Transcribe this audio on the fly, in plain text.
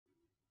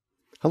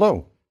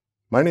Hello,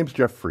 my name's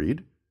Jeff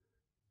Fried.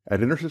 At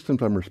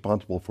InterSystems, I'm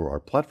responsible for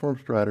our platform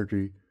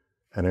strategy,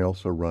 and I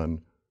also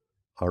run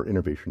our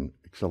Innovation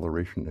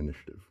Acceleration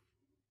Initiative.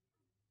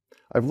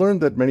 I've learned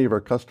that many of our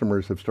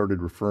customers have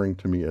started referring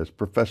to me as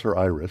Professor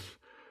Iris,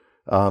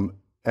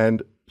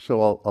 and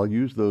so I'll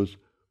use those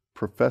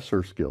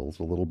professor skills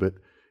a little bit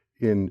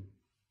in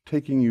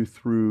taking you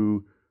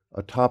through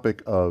a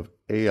topic of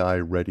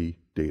AI-ready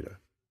data.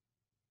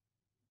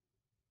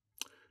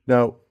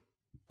 Now,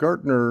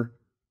 Gartner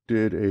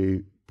did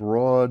a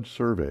broad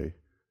survey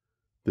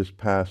this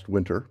past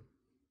winter,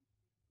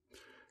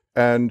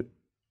 and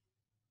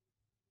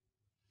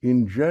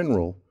in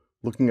general,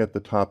 looking at the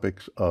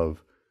topics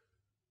of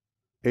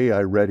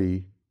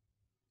AI-ready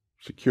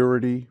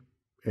security,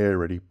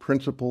 AI-ready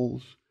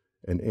principles,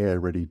 and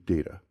AI-ready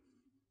data.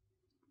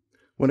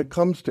 When it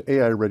comes to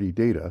AI-ready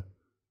data,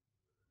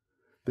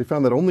 they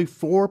found that only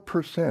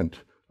 4%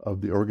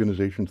 of the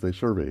organizations they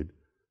surveyed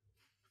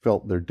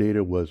felt their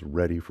data was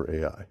ready for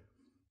AI.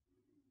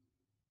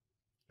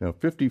 Now,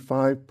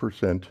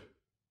 55%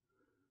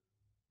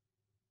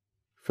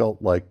 felt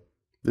like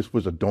this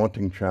was a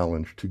daunting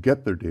challenge to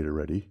get their data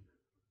ready.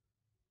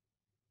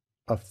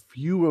 A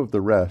few of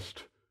the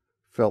rest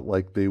felt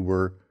like they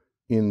were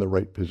in the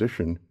right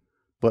position,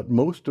 but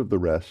most of the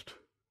rest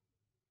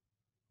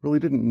really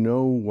didn't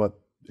know what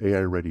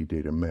AI-ready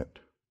data meant.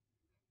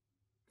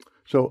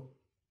 So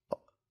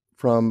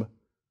from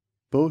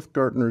both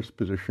Gartner's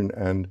position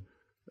and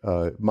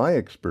my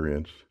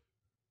experience,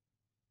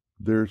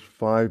 there's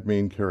 5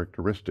 main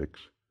characteristics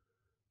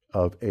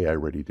of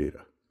AI-ready data.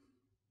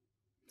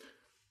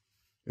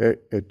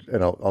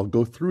 And I'll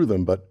go through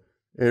them, but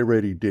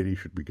AI-ready data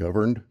should be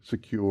governed,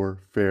 secure,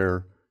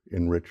 fair,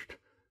 enriched,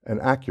 and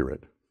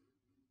accurate.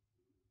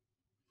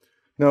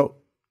 Now,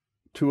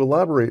 to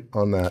elaborate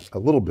on that a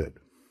little bit,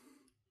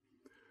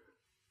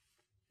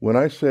 when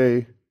I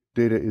say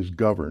data is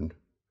governed,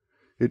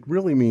 it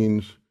really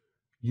means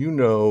you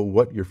know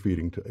what you're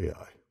feeding to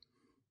AI.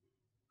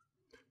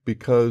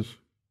 Because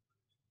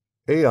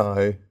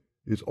AI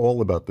is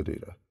all about the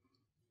data.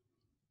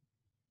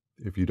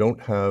 If you don't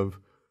have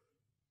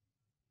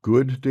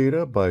good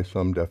data by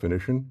some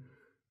definition,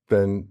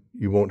 then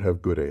you won't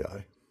have good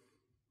AI.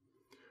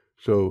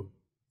 So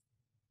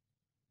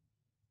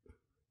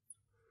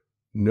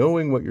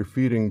knowing what you're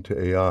feeding to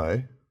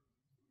AI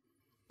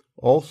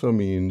also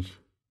means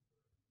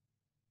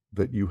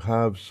that you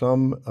have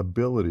some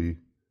ability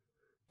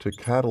to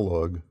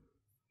catalog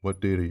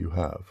what data you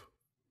have,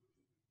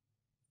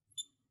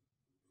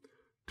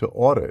 to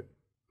audit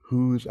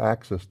who's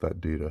accessed that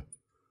data,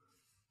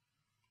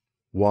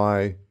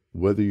 why,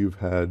 whether you've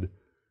had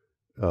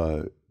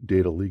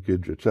data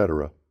leakage,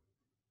 etc.,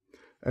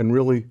 and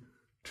really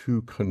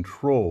to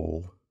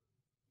control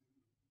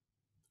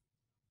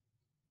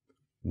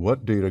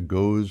what data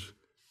goes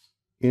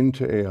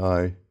into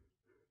AI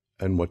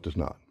and what does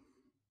not.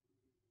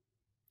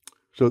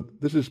 So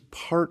this is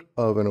part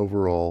of an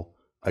overall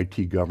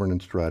IT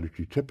governance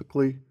strategy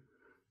typically,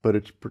 but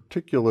it's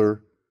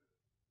particular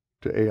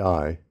to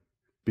AI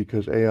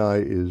because AI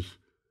is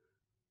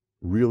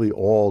really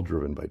all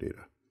driven by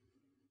data.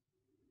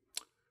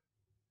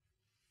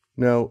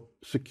 Now,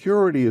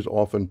 security is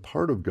often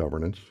part of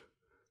governance.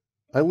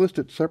 I list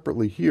it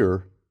separately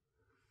here,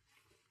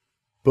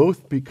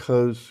 both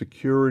because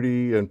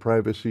security and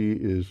privacy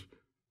is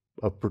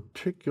of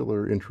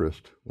particular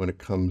interest when it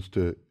comes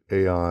to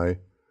AI,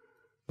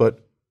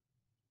 but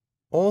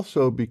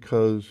also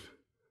because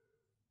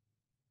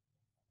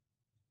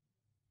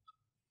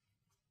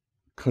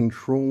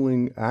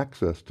controlling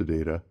access to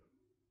data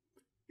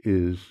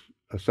is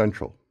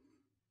essential.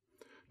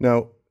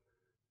 Now,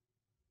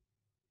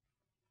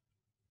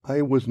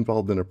 I was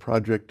involved in a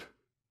project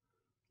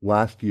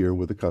last year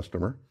with a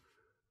customer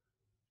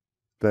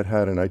that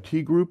had an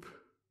IT group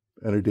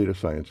and a data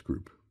science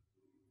group.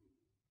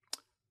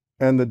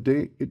 And the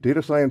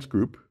data science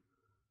group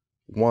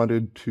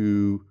wanted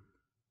to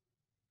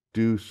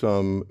do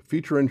some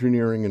feature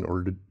engineering in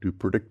order to do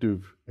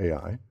predictive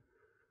AI.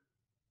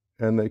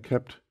 And they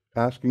kept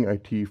asking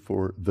IT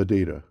for the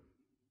data.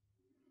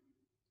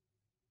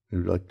 They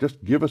were like,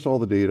 just give us all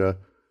the data,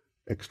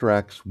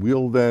 extracts,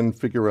 we'll then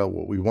figure out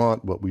what we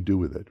want, what we do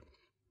with it.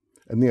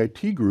 And the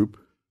IT group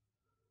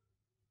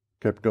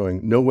kept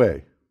going, no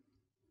way.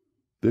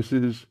 This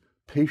is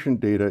patient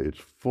data. It's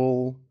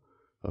full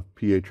of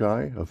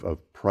PHI, of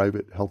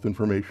private health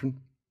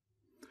information.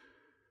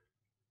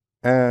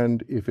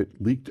 And if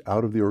it leaked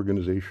out of the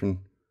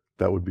organization,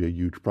 that would be a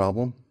huge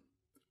problem.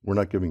 We're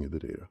not giving you the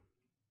data.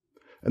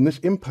 And this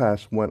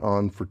impasse went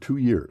on for 2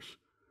 years,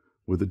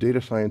 with the data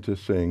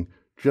scientists saying,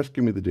 just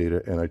give me the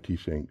data, and IT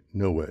saying,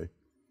 no way.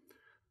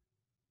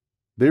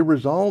 They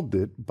resolved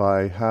it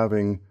by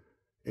having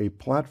a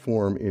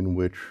platform in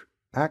which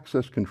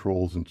access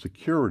controls and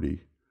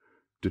security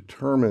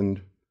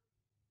determined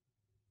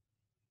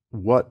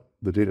what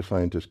the data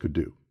scientists could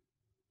do.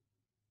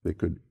 They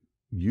could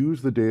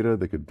use the data,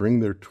 they could bring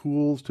their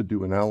tools to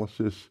do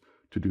analysis,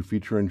 to do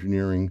feature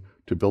engineering,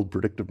 to build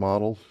predictive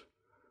models,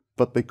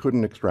 but they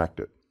couldn't extract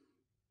it.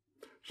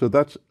 So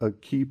that's a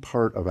key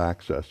part of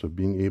access, of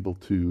being able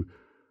to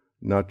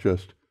not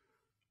just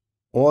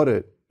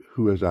audit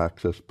who has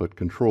access, but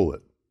control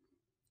it.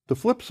 The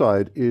flip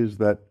side is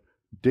that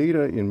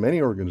data in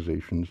many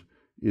organizations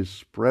is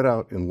spread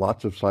out in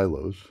lots of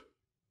silos,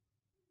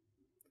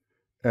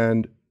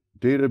 and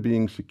data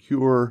being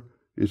secure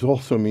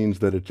also means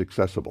that it's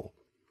accessible.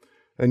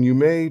 And you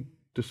may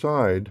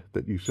decide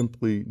that you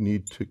simply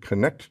need to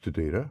connect to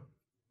data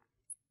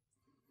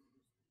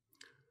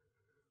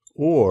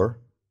or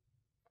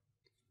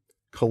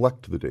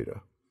collect the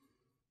data.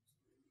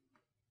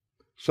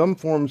 Some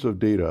forms of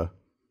data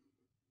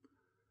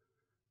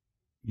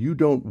you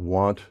don't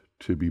want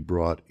to be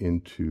brought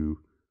into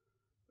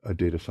a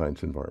data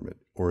science environment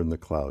or in the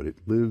cloud. It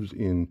lives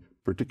in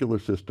particular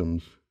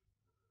systems,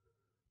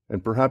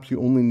 and perhaps you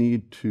only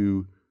need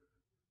to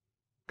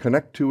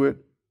connect to it,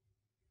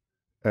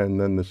 and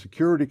then the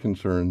security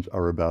concerns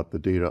are about the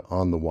data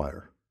on the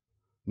wire,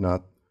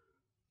 not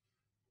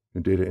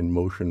data in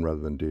motion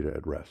rather than data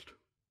at rest.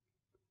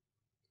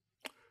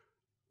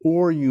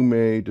 Or you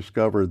may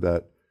discover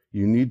that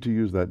you need to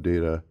use that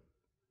data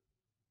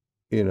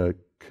in a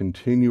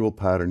continual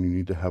pattern. You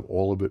need to have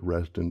all of it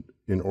resident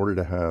in order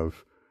to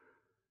have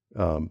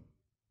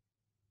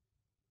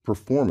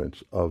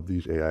performance of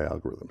these AI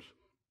algorithms.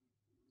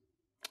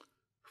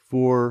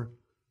 For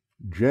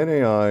Gen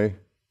AI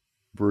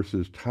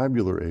versus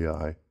tabular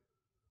AI,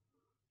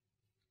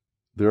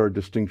 there are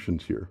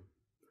distinctions here.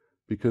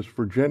 Because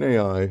for Gen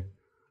AI,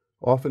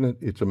 often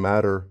it's a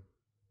matter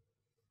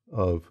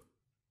of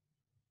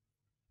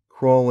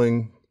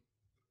crawling,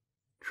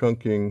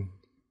 chunking,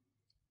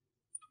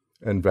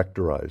 and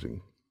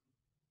vectorizing.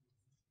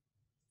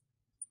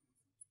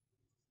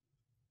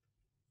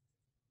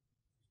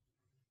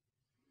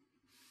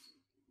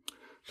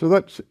 So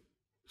that's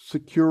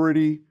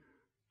security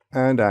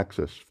and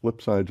access,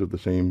 flip sides of the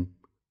same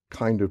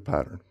kind of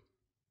pattern.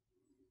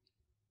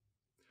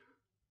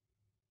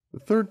 The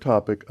third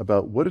topic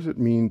about what does it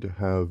mean to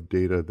have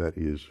data that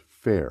is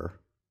fair.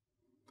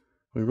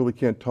 We really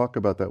can't talk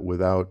about that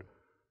without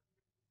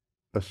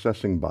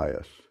assessing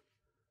bias.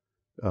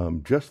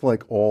 Just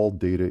like all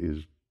data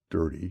is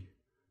dirty,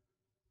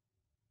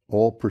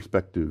 all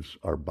perspectives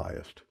are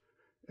biased.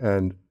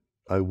 And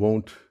I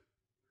won't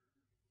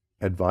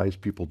advise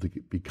people to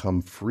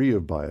become free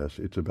of bias.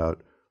 It's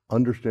about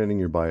understanding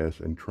your bias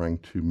and trying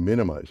to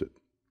minimize it.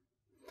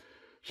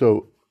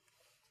 So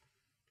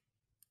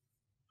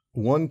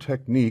one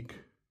technique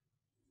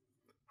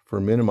for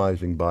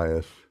minimizing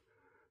bias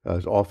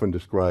is often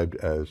described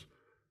as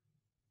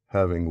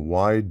having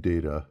wide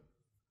data,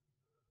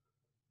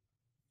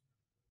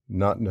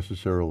 not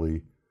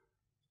necessarily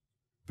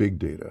big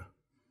data.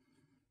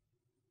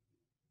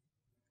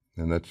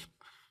 And that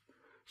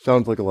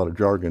sounds like a lot of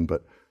jargon,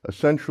 but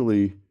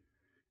essentially,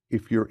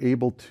 if you're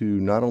able to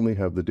not only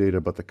have the data,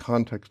 but the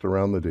context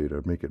around the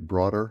data, make it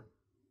broader,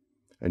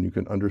 and you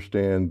can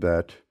understand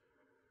that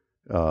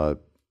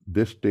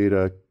this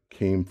data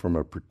came from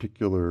a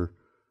particular,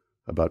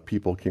 about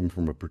people came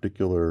from a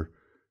particular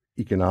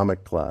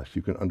economic class,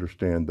 you can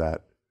understand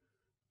that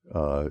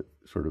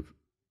sort of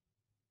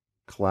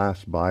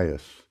class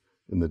bias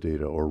in the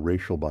data or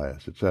racial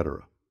bias,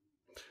 etc.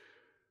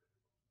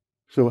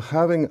 So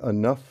having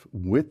enough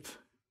width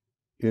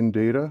in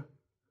data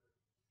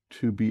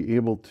to be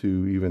able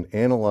to even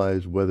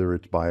analyze whether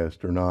it's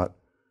biased or not,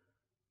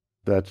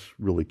 that's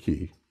really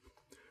key.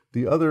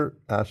 The other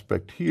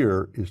aspect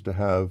here is to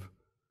have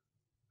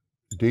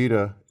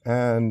data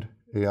and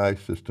AI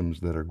systems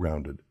that are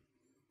grounded.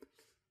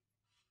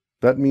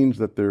 That means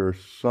that there are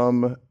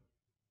some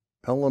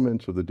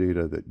elements of the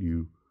data that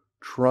you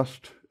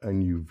trust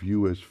and you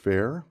view as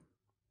fair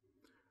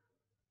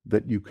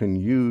that you can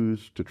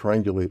use to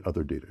triangulate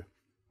other data.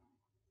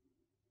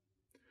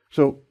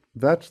 So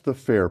that's the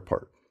fair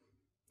part.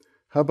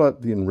 How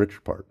about the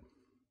enriched part?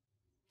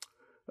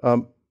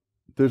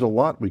 There's a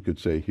lot we could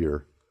say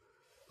here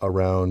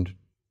around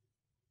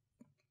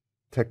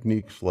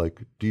techniques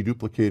like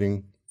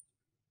deduplicating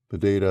the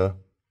data,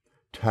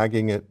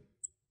 tagging it,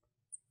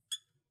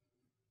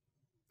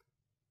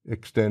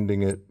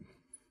 extending it,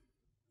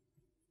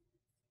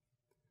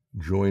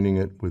 joining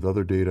it with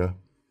other data.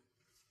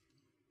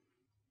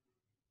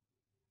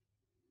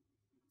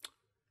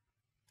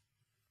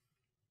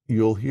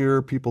 You'll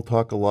hear people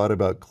talk a lot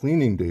about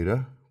cleaning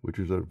data, which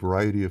is a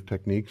variety of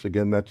techniques.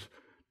 Again, that's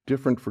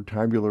different for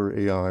tabular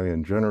AI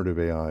and generative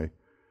AI.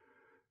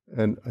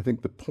 And I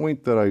think the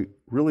point that I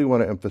really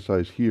want to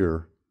emphasize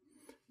here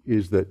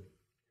is that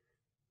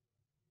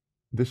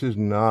this is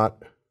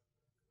not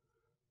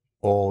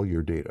all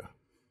your data.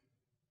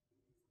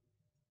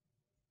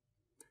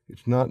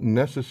 It's not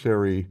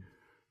necessary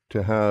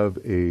to have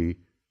a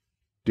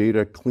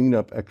data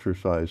cleanup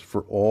exercise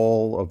for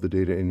all of the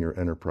data in your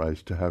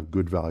enterprise to have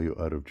good value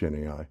out of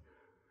Gen AI.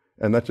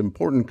 And that's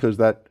important because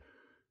that,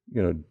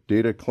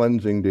 data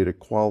cleansing, data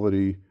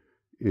quality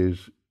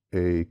is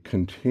a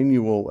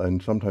continual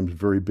and sometimes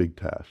very big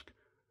task.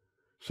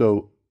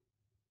 So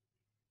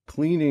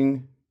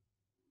cleaning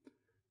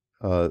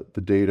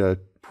the data,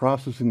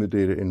 processing the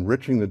data,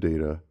 enriching the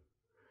data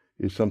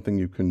is something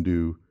you can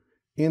do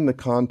in the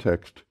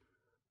context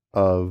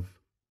of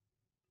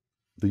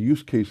the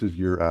use cases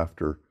you're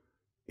after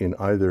in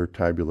either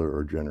tabular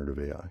or generative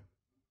AI.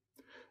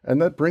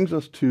 And that brings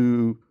us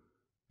to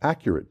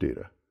accurate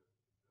data.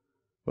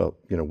 Well,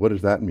 what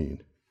does that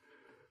mean?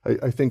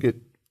 I think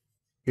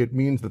it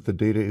means that the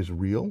data is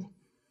real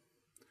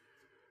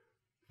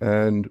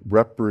and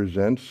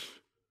represents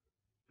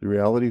the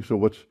reality. So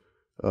what's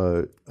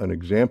an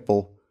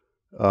example?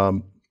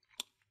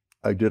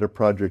 I did a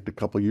project a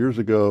couple years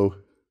ago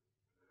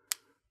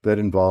that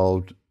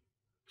involved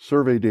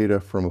survey data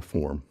from a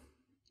form.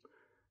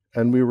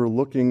 And we were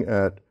looking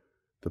at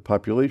the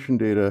population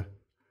data,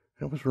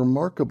 and it was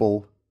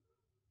remarkable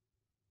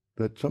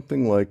that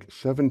something like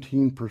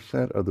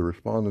 17% of the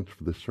respondents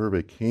for the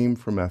survey came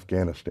from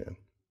Afghanistan.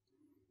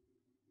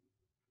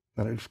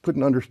 And I just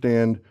couldn't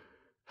understand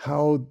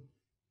how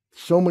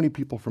so many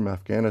people from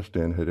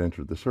Afghanistan had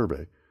entered the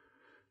survey.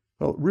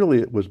 Well, really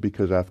it was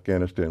because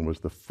Afghanistan was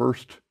the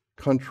first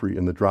country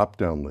in the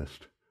drop-down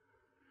list.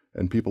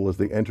 And people, as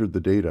they entered the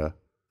data,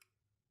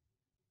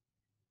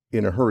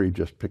 in a hurry,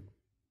 just picked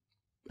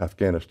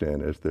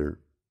Afghanistan as their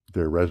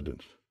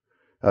residence.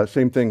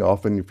 Same thing,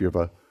 often if you have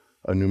a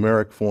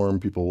numeric form,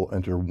 people will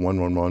enter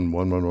 111,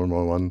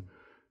 11111,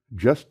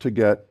 just to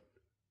get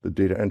the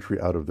data entry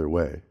out of their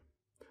way.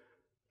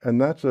 And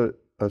that's a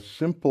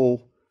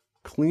simple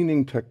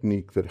cleaning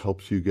technique that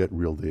helps you get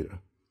real data.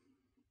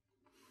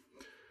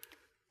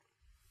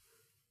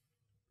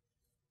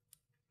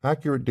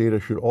 Accurate data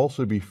should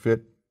also be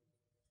fit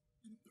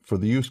for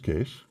the use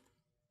case.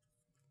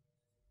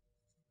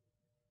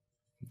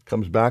 It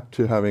comes back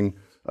to having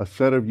a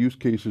set of use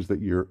cases that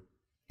you're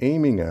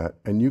aiming at,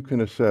 and you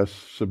can assess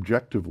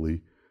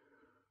subjectively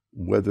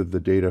whether the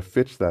data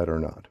fits that or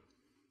not.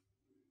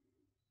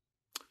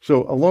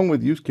 So along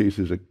with use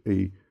cases,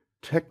 a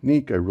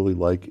technique I really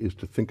like is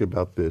to think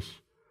about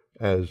this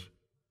as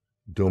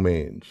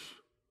domains.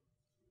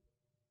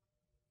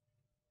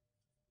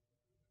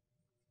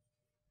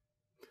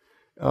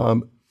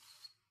 And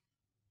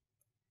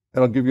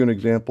I'll give you an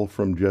example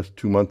from just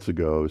 2 months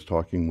ago. I was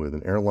talking with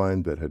an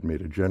airline that had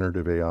made a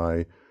generative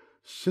AI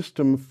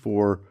system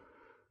for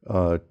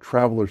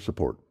traveler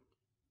support.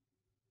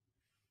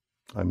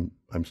 I'm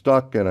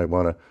stuck and I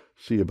want to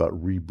see about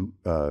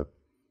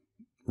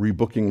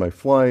rebooking my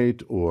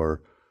flight,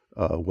 or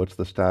what's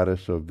the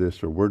status of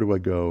this, or where do I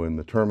go in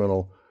the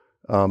terminal.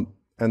 And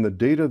the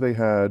data they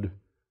had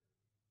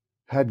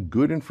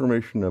good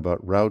information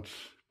about routes,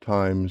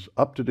 times,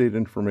 up-to-date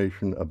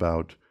information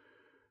about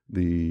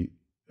the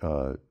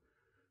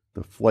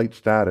flight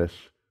status,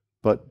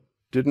 but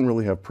didn't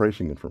really have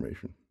pricing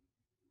information.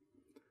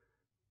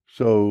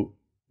 So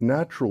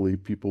naturally,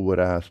 people would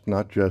ask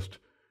not just,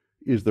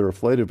 is there a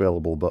flight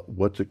available, but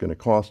what's it going to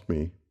cost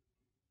me?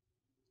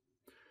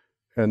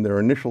 And their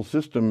initial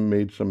system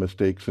made some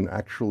mistakes and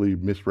actually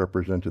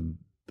misrepresented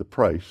the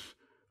price,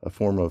 a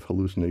form of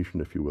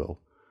hallucination, if you will,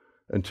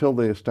 until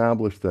they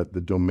established that the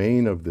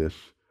domain of this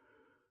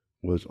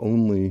was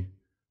only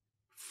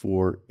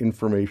for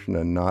information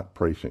and not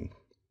pricing.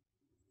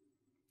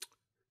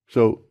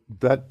 So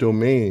that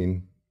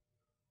domain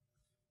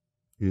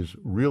is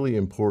really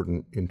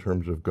important in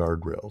terms of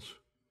guardrails.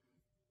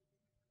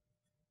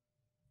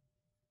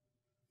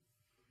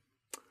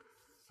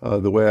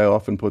 The way I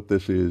often put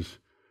this is,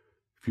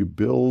 if you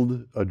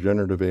build a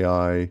generative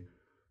AI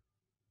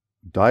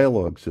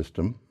dialogue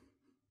system,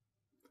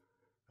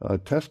 a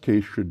test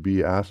case should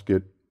be, ask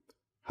it,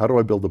 how do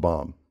I build a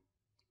bomb?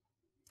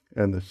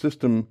 And the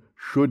system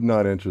should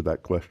not answer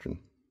that question.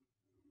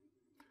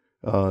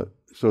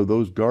 So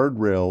those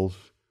guardrails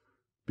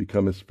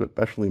become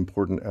especially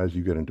important as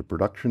you get into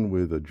production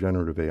with a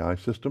generative AI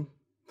system.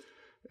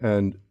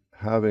 And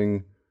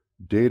having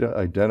data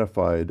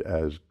identified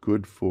as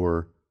good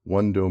for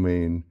one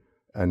domain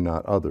and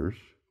not others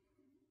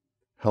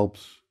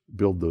helps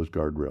build those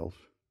guardrails.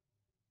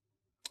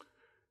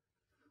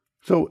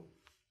 So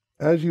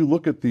as you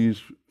look at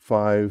these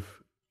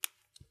 5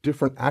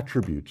 different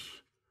attributes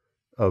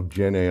of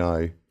Gen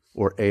AI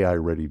or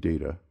AI-ready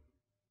data,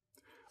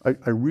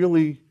 I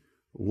really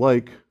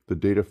like the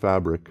data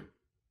fabric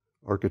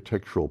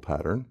architectural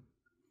pattern.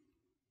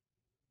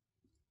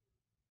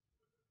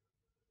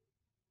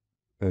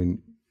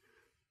 And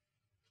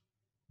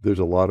there's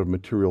a lot of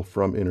material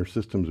from Inner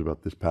Systems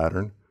about this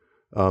pattern,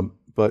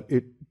 but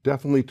it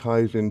definitely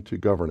ties into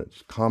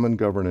governance, common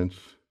governance,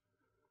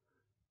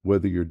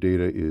 whether your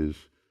data is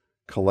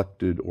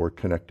collected or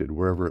connected,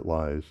 wherever it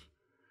lies,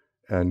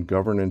 and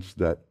governance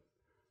that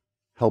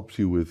helps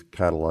you with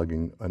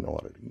cataloging and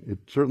auditing. It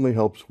certainly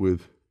helps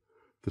with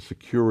the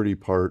security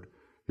part.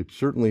 It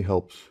certainly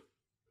helps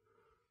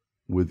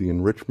with the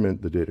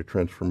enrichment, the data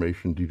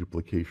transformation,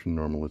 deduplication,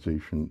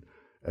 normalization,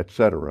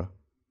 etc.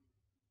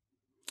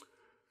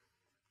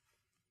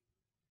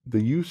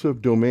 The use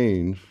of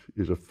domains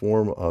is a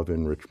form of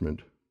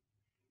enrichment,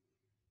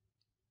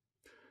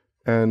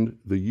 and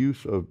the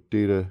use of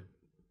data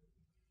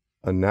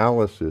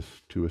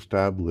analysis to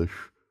establish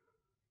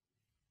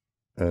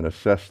an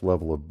assessed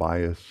level of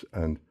bias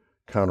and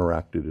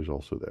counteract it is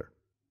also there.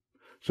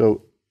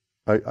 So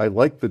I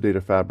like the data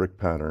fabric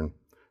pattern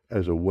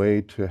as a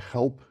way to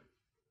help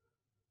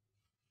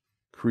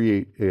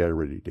create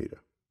AI-ready data.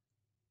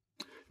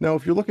 Now,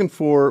 if you're looking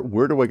for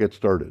where do I get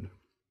started,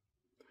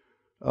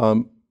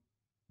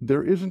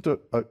 there isn't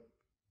a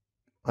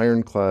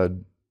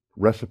ironclad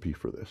recipe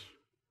for this,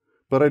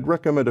 but I'd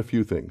recommend a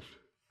few things.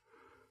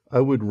 I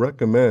would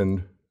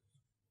recommend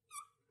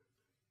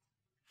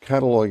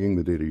cataloging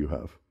the data you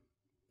have.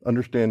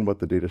 Understand what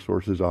the data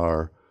sources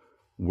are,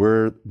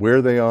 where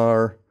they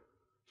are,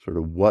 sort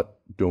of what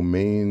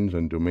domains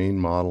and domain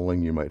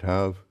modeling you might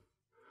have.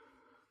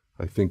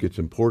 I think it's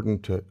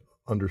important to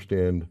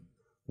understand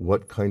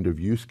what kind of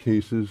use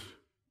cases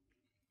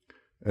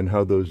and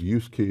how those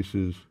use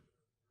cases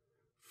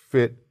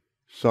fit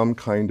some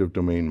kind of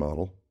domain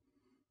model.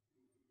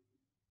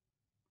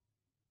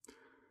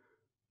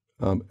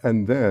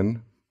 And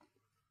then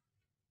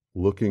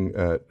looking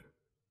at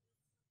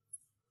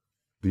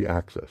the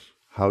access.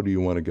 How do you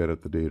want to get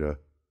at the data?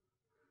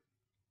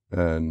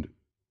 And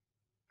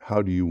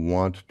how do you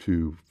want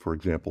to, for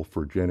example,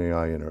 for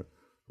GenAI in a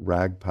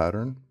RAG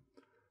pattern,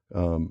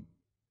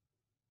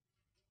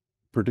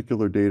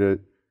 particular data,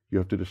 you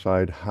have to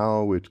decide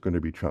how it's going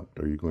to be chunked.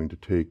 Are you going to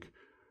take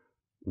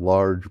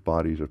large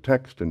bodies of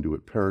text and do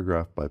it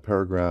paragraph by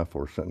paragraph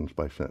or sentence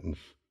by sentence?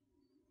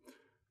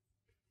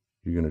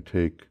 You're going to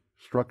take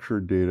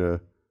structured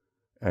data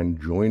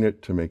and join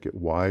it to make it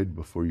wide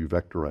before you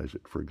vectorize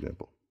it, for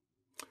example.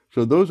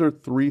 So those are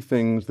three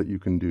things that you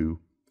can do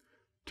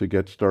to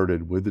get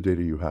started with the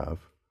data you have.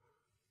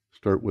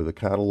 Start with a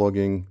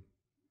cataloging,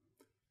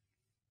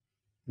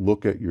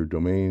 look at your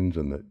domains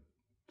and the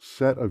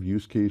set of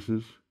use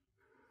cases,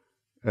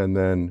 and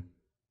then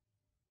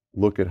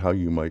look at how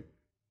you might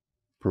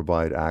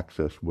provide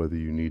access, whether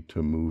you need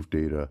to move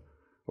data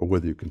or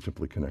whether you can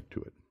simply connect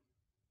to it.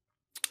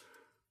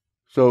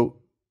 So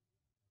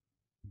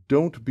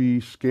don't be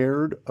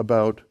scared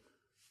about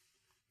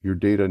your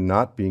data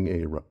not being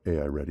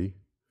AI ready.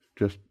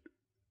 Just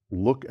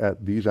look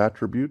at these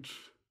attributes,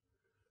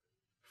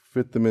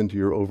 fit them into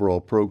your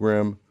overall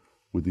program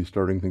with these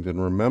starting things,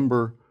 and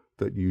remember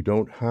that you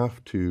don't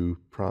have to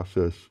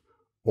process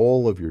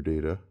all of your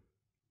data.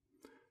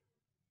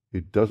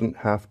 It doesn't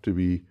have to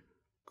be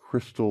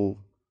crystal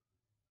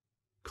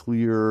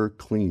clear,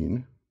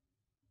 clean,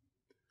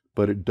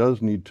 but it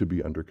does need to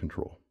be under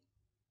control.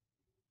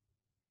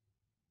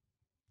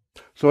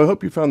 So I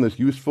hope you found this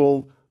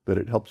useful, that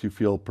it helps you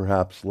feel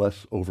perhaps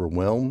less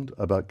overwhelmed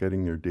about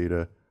getting your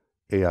data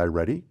AI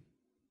ready.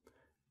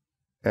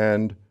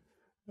 And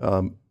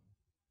I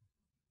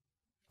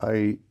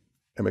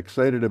am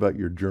excited about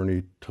your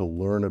journey to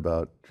learn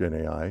about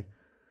GenAI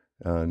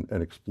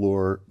and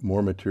explore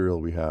more material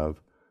we have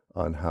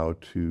on how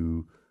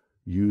to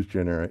use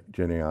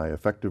GenAI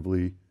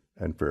effectively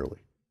and fairly.